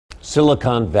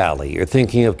Silicon Valley. You're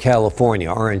thinking of California,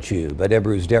 aren't you? But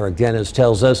Ebru's Derricke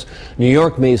tells us New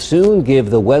York may soon give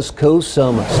the West Coast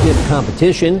some stiff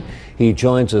competition. He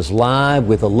joins us live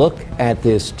with a look at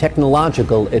this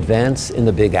technological advance in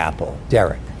the Big Apple.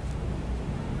 Derricke.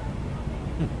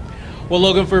 Well,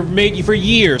 Logan, for many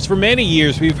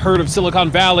years, we've heard of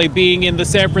Silicon Valley being in the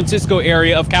San Francisco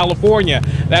area of California.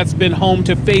 That's been home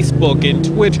to Facebook and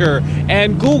Twitter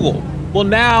and Google. Well,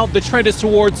 now the trend is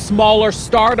towards smaller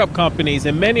startup companies,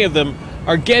 and many of them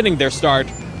are getting their start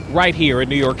right here in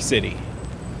New York City.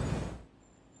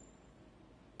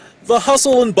 The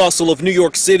hustle and bustle of New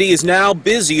York City is now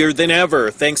busier than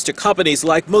ever, thanks to companies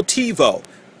like Motivo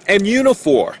and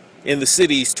Unifor in the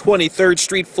city's 23rd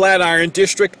Street Flatiron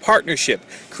District partnership,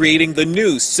 creating the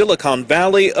new Silicon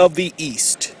Valley of the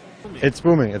East. It's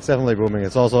booming. It's definitely booming.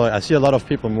 It's also, I see a lot of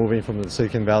people moving from the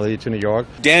Silicon Valley to New York.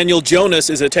 Daniel Jonas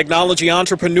is a technology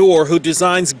entrepreneur who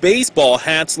designs baseball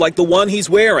hats like the one he's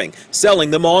wearing,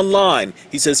 selling them online.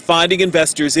 He says finding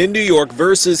investors in New York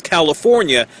versus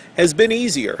California has been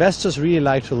easier. Investors really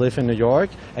like to live in New York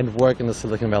and work in the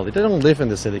Silicon Valley. They don't live in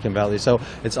the Silicon Valley, so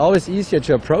it's always easier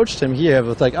to approach them here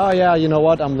with like, oh yeah, you know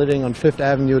what, I'm living on 5th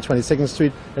Avenue, 22nd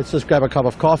Street, let's just grab a cup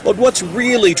of coffee. But what's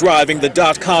really driving the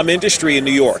 .com industry in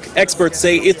New York? Experts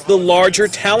say it's the larger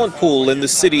talent pool in the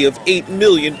city of 8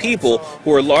 million people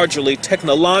who are largely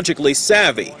technologically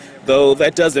savvy, though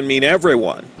that doesn't mean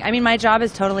everyone. I mean, my job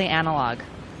is totally analog.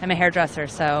 I'm a hairdresser,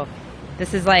 so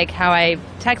this is like how I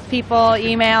text people,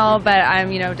 email, but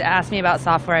to ask me about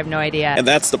software, I have no idea. And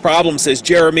that's the problem, says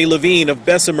Jeremy Levine of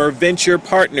Bessemer Venture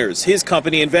Partners. His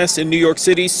company invests in New York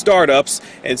City startups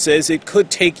and says it could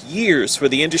take years for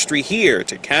the industry here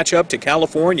to catch up to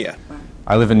California.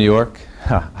 I live in New York.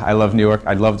 I love New York.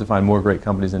 I'd love to find more great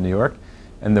companies in New York.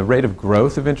 And the rate of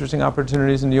growth of interesting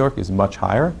opportunities in New York is much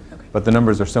higher, but the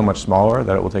numbers are so much smaller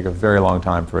that it will take a very long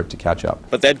time for it to catch up.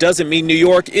 But that doesn't mean New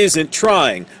York isn't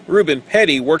trying. Ruben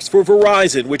Petty works for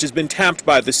Verizon, which has been tapped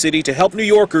by the city to help New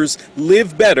Yorkers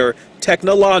live better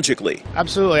technologically.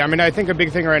 Absolutely. I mean, I think a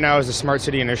big thing right now is the Smart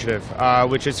City Initiative,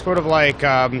 which is sort of like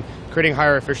creating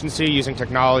higher efficiency using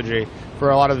technology for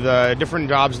a lot of the different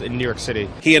jobs in New York City.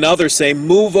 He and others say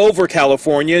move over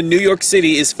California. New York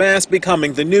City is fast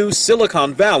becoming the new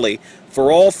Silicon Valley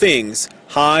for all things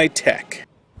high tech.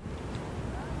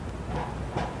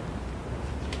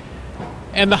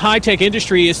 And the high-tech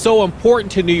industry is so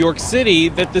important to New York City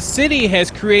that the city has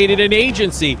created an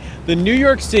agency, the New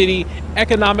York City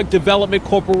Economic Development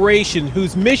Corporation,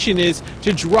 whose mission is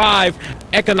to drive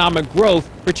economic growth,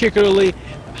 particularly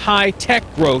high-tech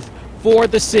growth for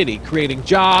the city, creating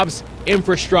jobs,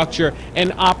 infrastructure,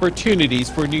 and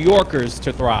opportunities for New Yorkers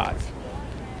to thrive.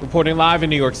 Reporting live in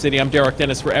New York City, I'm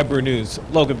Derricke for Ebru News.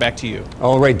 Logan, back to you.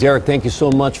 All right, Derricke, thank you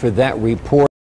so much for that report.